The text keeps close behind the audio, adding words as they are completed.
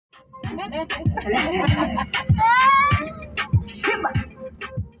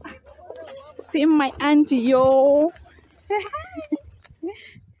See my auntie, yo.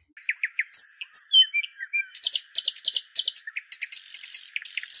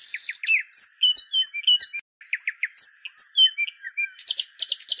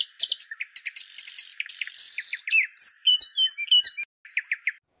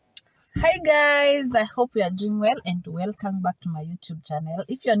 Hi guys, I hope you are doing well and welcome back to my YouTube channel.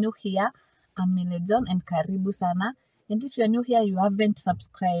 If you're new here, I'm John and karibu sana. And if you're new here, you haven't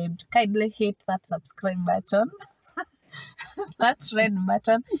subscribed, kindly hit that subscribe button, that red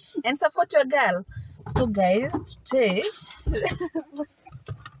button, and support your girl. So guys, today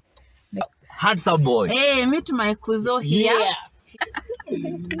handsome boy. Hey, meet my kuzo here. Yeah.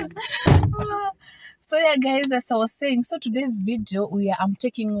 So yeah guys, as I was saying, so today's video I'm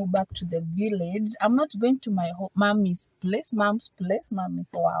taking you back to the village. I'm not going to my mom's place.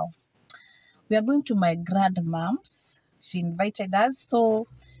 Wow, we are going to my grandmom's. She invited us, so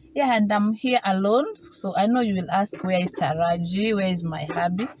yeah, and I'm here alone. So I know you will ask, where is Taraji, where is my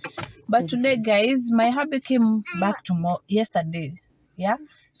hubby? But today guys, my hubby came back yesterday. Yeah,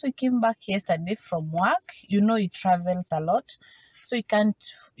 so he came back yesterday from work. You know, he travels a lot, so you can't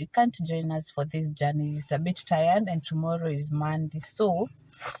join us for this journey. He's a bit tired and tomorrow is Monday. So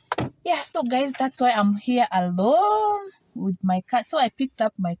yeah, so guys, that's why I'm here alone with my car. So I picked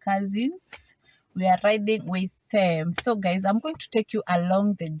up my cousins. We are riding with them. So guys, I'm going to take you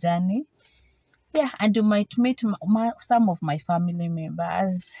along the journey. Yeah, and you might meet some of my family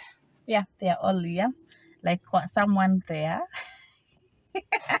members. Yeah, they are all here. Like someone there.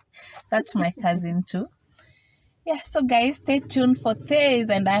 That's my cousin too. Yeah, so guys, stay tuned for this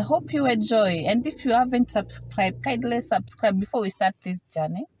and I hope you enjoy. And if you haven't subscribed, kindly subscribe before we start this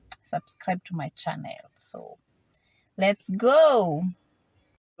journey. Subscribe to my channel. So let's go.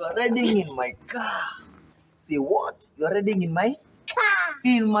 You are riding in my car. Say what? You are riding in my car.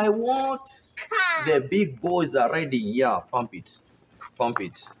 In my what? Car. The big boys are riding. Yeah, pump it. Pump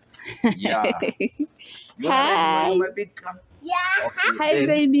it. Yeah. You are riding in my big car. Yeah. Okay, Hi,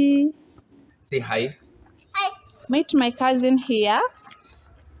 JB. Say hi. Meet my cousin here.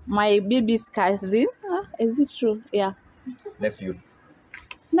 My baby's cousin. Is it true? Yeah. Nephew.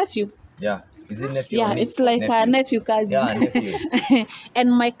 Nephew. Yeah. Is it nephew? Yeah, it's like nephew. A nephew cousin. Yeah, nephew.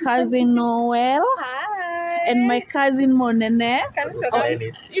 And my cousin Noel. Hi. And my cousin Monene.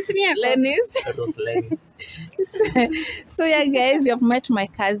 Lennis. So yeah guys, you have met my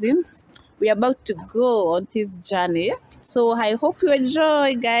cousins. We are about to go on this journey. So I hope you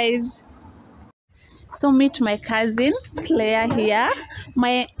enjoy guys. So meet my cousin Claire here,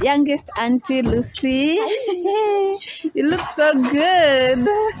 my youngest auntie Lucy. You look so good.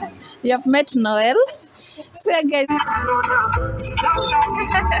 You have met Noel. So yeah, guys.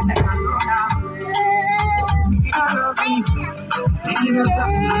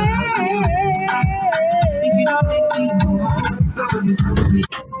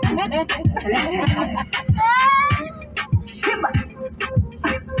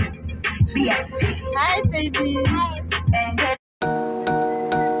 Hi, baby. Hi.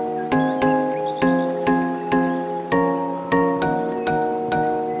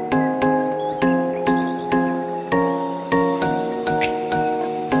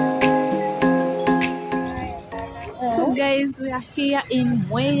 So guys, we are here in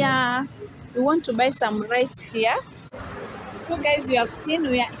Mwea. We want to buy some rice here. So guys, you have seen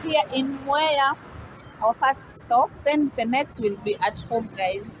we are here in Mwea, our first stop. Then the next will be at home,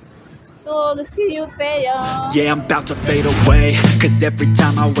 guys. So see you there. Yeah, I'm about to fade away, cause every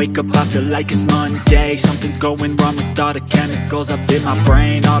time I wake up I feel like it's Monday. Something's going wrong with all the chemicals up in my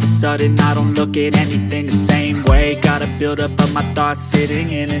brain. All of a sudden I don't look at anything the same way. Got a buildup of my thoughts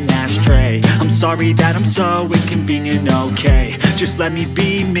sitting in an ashtray. I'm sorry that I'm so inconvenient, okay. Just let me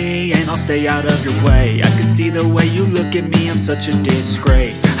be me and I'll stay out of your way. I can see the way you look at me, I'm such a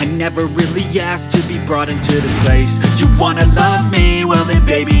disgrace. I never really asked to be brought into this place. You wanna love me? Well then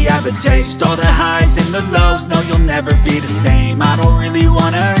baby I have a taste. All the highs and the lows, no you'll never be the same. I don't really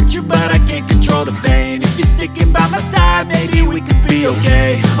wanna hurt you but I can't control the pain. If you're sticking by my side, maybe we could be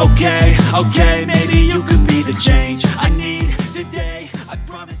okay. Okay, maybe you could be the change I need today. I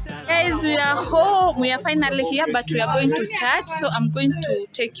promise that. Guys, we are home. We are finally here, but we are going to church. So I'm going to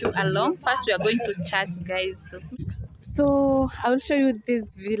take you along. First we are going to church, guys. So I will show you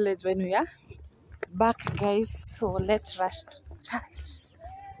this village when we are back, guys. So let's rush to church.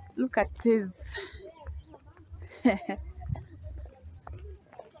 Look at this.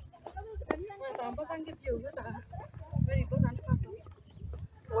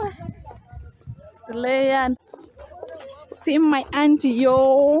 Slayan. See my auntie,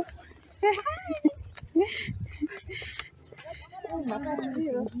 yo.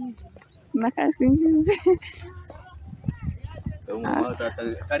 Nakasingizi.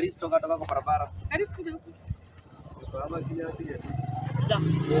 Karisto katoka kwa barabara.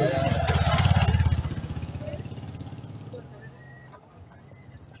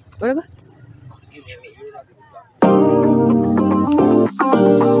 Unaga?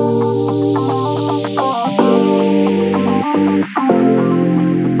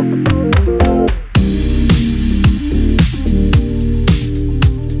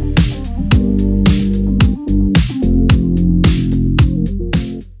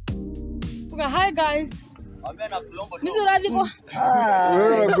 Hi guys. Nizuraji kwa.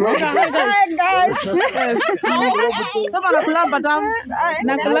 Hi guys. Sasa nakulamba tamu.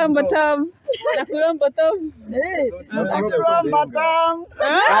 Nakulamba tamu. Nakulamba tamu. Nakulamba tamu.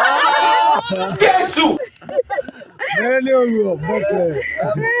 Yesu. Nani huyo? Mbona?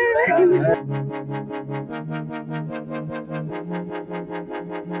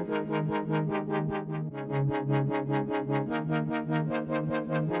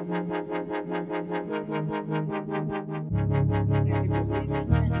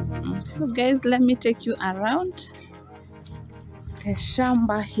 So guys, let me take you around the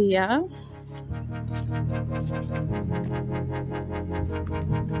shamba here.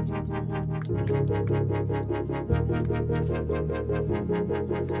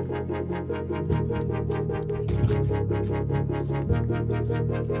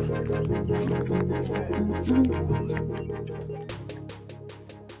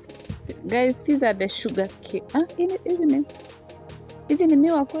 Guys, these are the sugar cane. Isn't it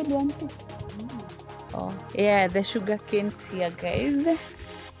me or one? Oh, yeah, the sugar canes here, guys.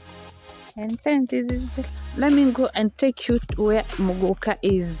 And then this is the. Let me go and take you to where Muguka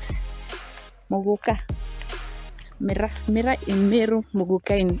is. Muguka. Mira in Meru,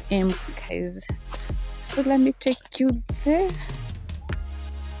 Muguka in M, guys. So let me take you there.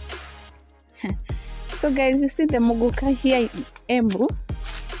 So guys, you see the Muguka here in Embu.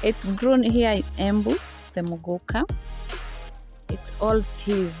 It's grown here in Embu, the Muguka. It's all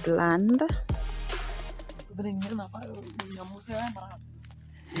his land.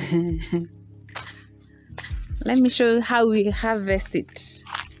 Let me show you how we harvest it.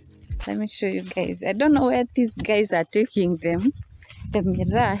 Let me show you guys. I don't know where these guys are taking them. The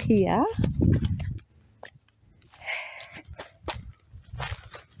mirror here.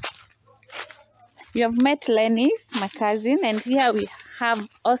 You have met Lenny's, my cousin, and here we have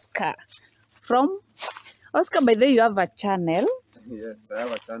Oscar from Oscar. By the way, you have a channel. Yes, I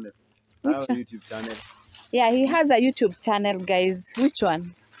have a channel. I have a YouTube channel. Yeah, he has a YouTube channel, guys. Which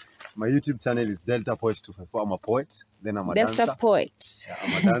one? My YouTube channel is Delta Poet 254. I'm a poet. Then I'm a Delta dancer. Poet. Yeah,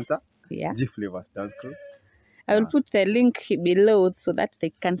 I'm a dancer. Yeah. G Flavors Dance Crew. I will put the link below so that they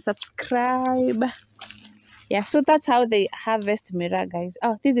can subscribe. Yeah, so that's how they harvest Mira, guys.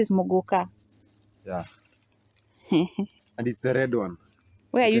 Oh, this is Muguka. Yeah. And it's the red one.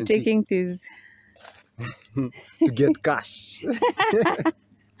 Where are you can see. taking this? To get cash.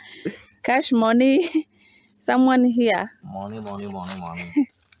 Cash money? Someone here? Money.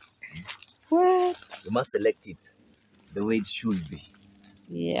 What? You must select it the way it should be.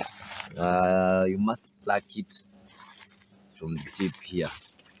 Yeah. You must pluck it from the tip here.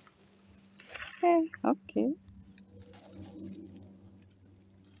 Okay.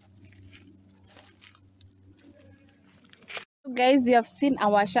 So guys, you have seen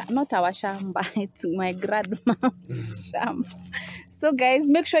our not our shamba, it's my grandma's shamba. So guys,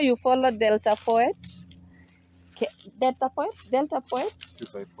 make sure you follow Delta Poet. Okay. Delta Poet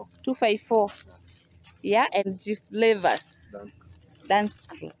 254. 254. Yeah, and G Flavors Dance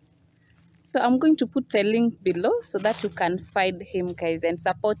Crew. So I'm going to put the link below so that you can find him, guys, and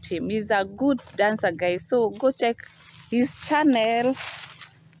support him. He's a good dancer, guys. So go check his channel.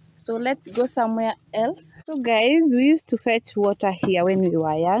 So let's go somewhere else. So guys, we used to fetch water here when we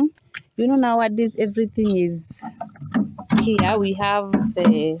were young. You know, nowadays everything is here. We have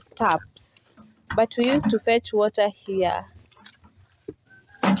the taps, but we used to fetch water here.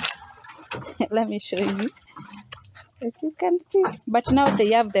 Let me show you. As you can see, but now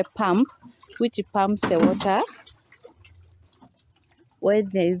they have the pump which pumps the water when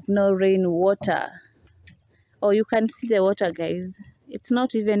there is no rainwater. Oh, you can see the water, guys. It's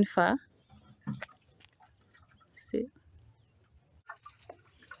not even far. See?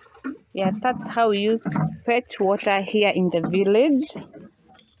 Yeah, that's how we used to fetch water here in the village.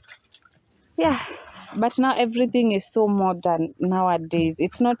 Yeah, but now everything is so modern nowadays.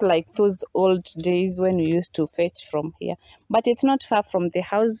 It's not like those old days when we used to fetch from here. But it's not far from the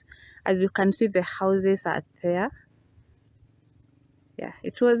house. As you can see, the houses are there. Yeah,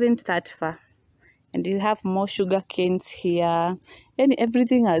 it wasn't that far. And you have more sugar canes here, and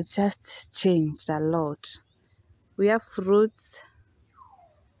everything has just changed a lot. We have fruits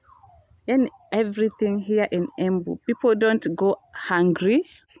and everything here in Embu. People don't go hungry.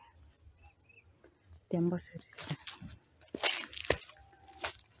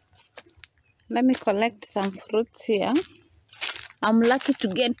 Let me collect some fruits here. I'm lucky to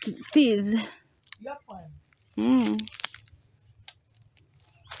get these. Mm.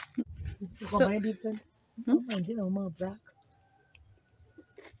 So,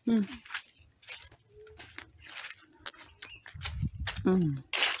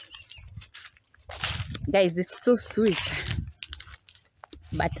 guys, it's so sweet,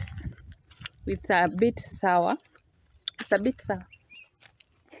 but it's a bit sour. It's a bit sour.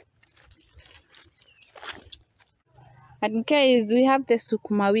 And guys, we have the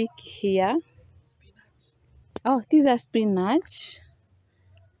sukuma wiki here. Oh, these are spinach.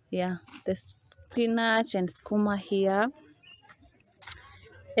 Yeah, the spinach and sukuma here.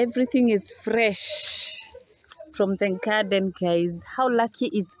 Everything is fresh from the garden, guys. How lucky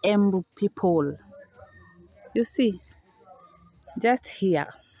is Embu people? You see, just here.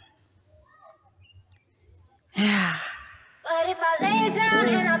 But if I lay down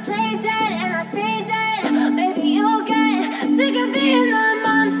and I play dead and I stay dead, baby, you'll get sick of being the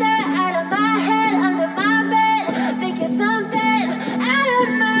monster out of my head, under my bed, thinking something out of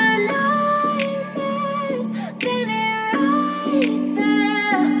my nightmares, standing right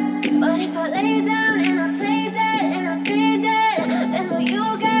there. But if I lay down and I play dead and I stay dead, then will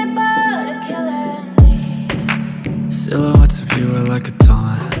you get bored of killing me? Silhouettes of you are like a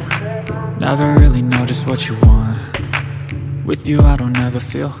taunt. Never really know just what you want. With you I don't ever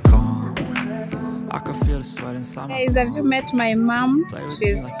feel calm. I can feel the sweat inside my Guys, have you palm. met my mom? Play with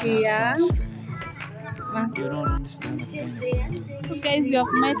She's me like here. cats on a string. You don't understand the pain. So guys, you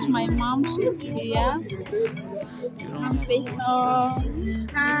have met my mom. She's here. You don't ever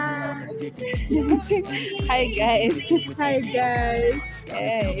Hi. Hi guys. Hi guys.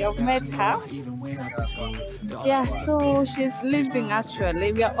 Hey, you've met her. Yeah, so she's leaving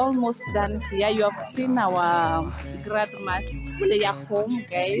actually. We are almost done here. You have seen our grandma's their home,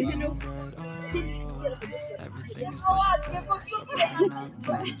 guys.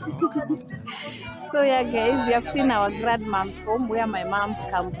 So yeah guys, you have seen our grandmom's home where my mom's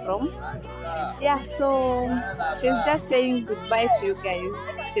come from. Yeah, so she's just saying goodbye to you guys.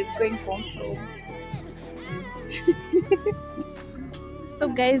 She's going home. So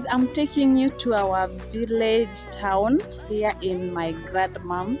guys, I'm taking you to our village town here in my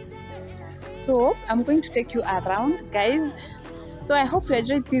grandmom's. So I'm going to take you around, guys. So I hope you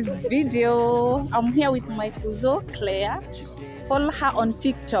enjoyed this video. I'm here with my kuzo Claire. Follow her on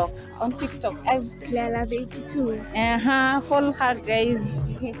TikTok. On TikTok as Claire Love 82. Follow her, guys.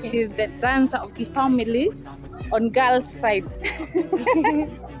 She's the dancer of the family on girls' side.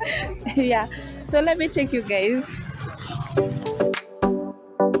 Yeah. So let me take you guys.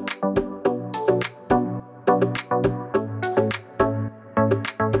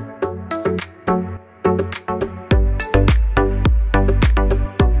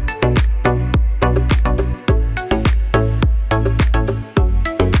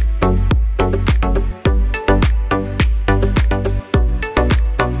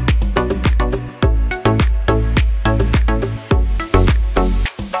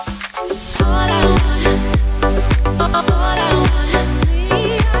 All I want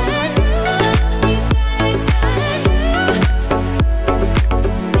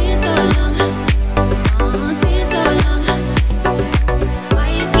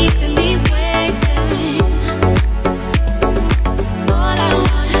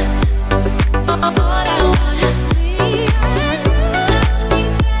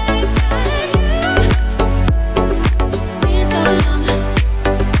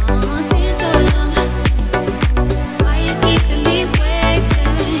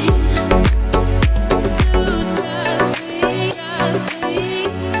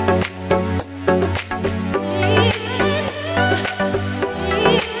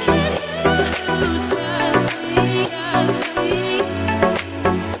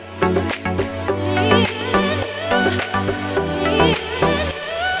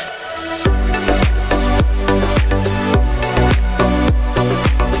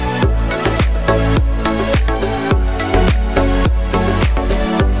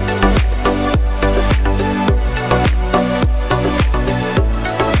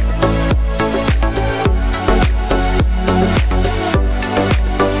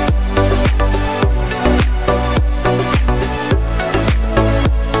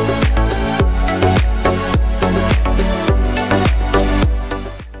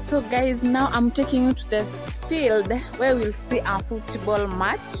So guys, now I'm taking you to the field where we'll see a football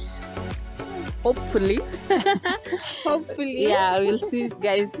match. Hopefully. Hopefully. Yeah, we'll see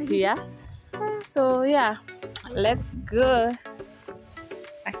guys here. So yeah, let's go.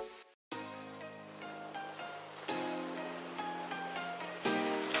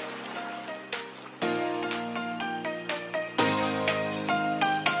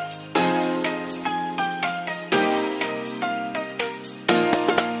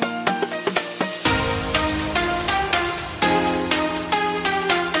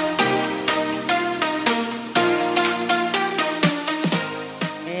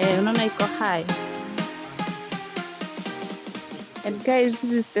 High. And guys,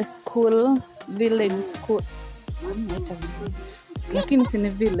 this is the school, village school. It's looking in a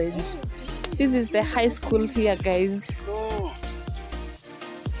village. This is the high school here, guys.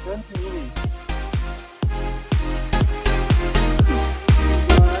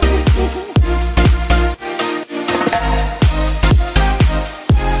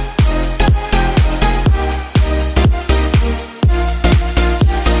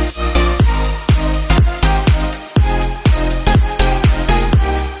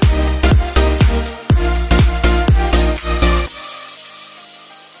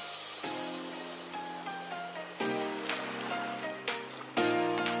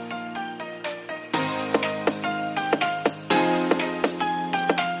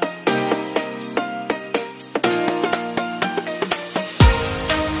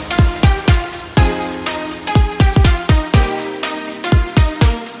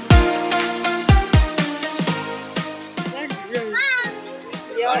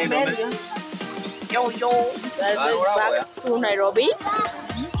 Back to Nairobi.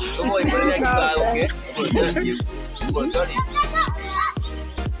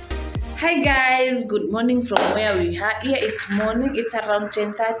 Hi guys, good morning from where we are. Here it's morning. It's around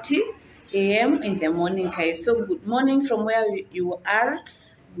 10:30 a.m. in the morning, guys. So good morning from where you are.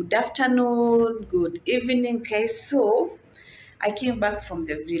 Good afternoon, good evening, guys. So I came back from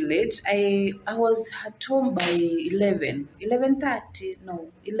the village. I was at home by 11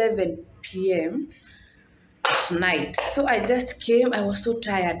 p.m. at night. So I just came. I was so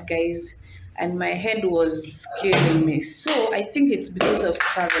tired, guys, and my head was killing me. So I think it's because of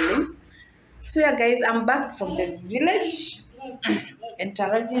traveling. So yeah, guys, I'm back from the village and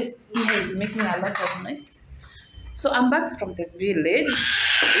Taraji is making a lot of noise. So I'm back from the village.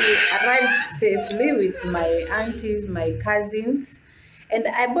 We arrived safely with my aunties, my cousins, and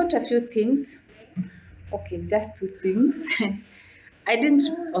I bought a few things. Okay, just 2 things.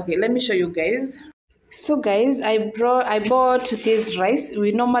 Okay, let me show you guys. So guys, I bought this rice.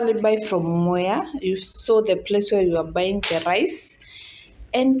 We normally buy from where you saw the place where you are buying the rice.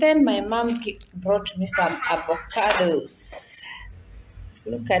 And then my mom brought me some avocados.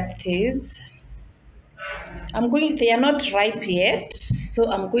 Look at these. They are not ripe yet,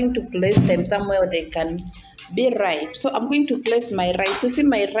 so I'm going to place them somewhere where they can be ripe. So I'm going to place my rice. You see,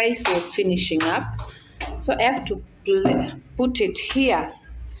 my rice was finishing up, so I have to put it here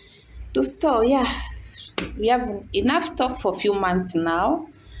to store. Yeah, we have enough stock for a few months now.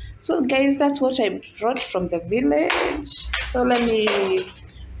 So guys, that's what I brought from the village. So let me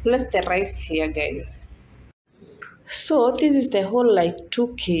place the rice here, guys. So this is the whole like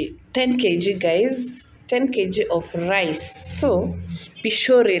 10 kg, guys. 10 kg of rice. So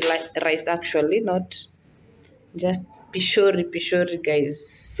pishori rice, actually, not just pishori, guys.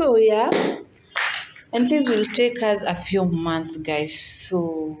 So yeah, and this will take us a few months, guys.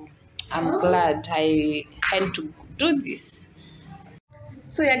 So I'm glad I had to do this.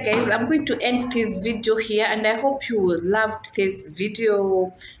 So yeah, guys, I'm going to end this video here, and I hope you loved this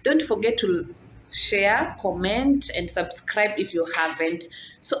video. Don't forget to share, comment, and subscribe if you haven't.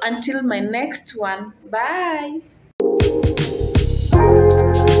 So until my next one, bye.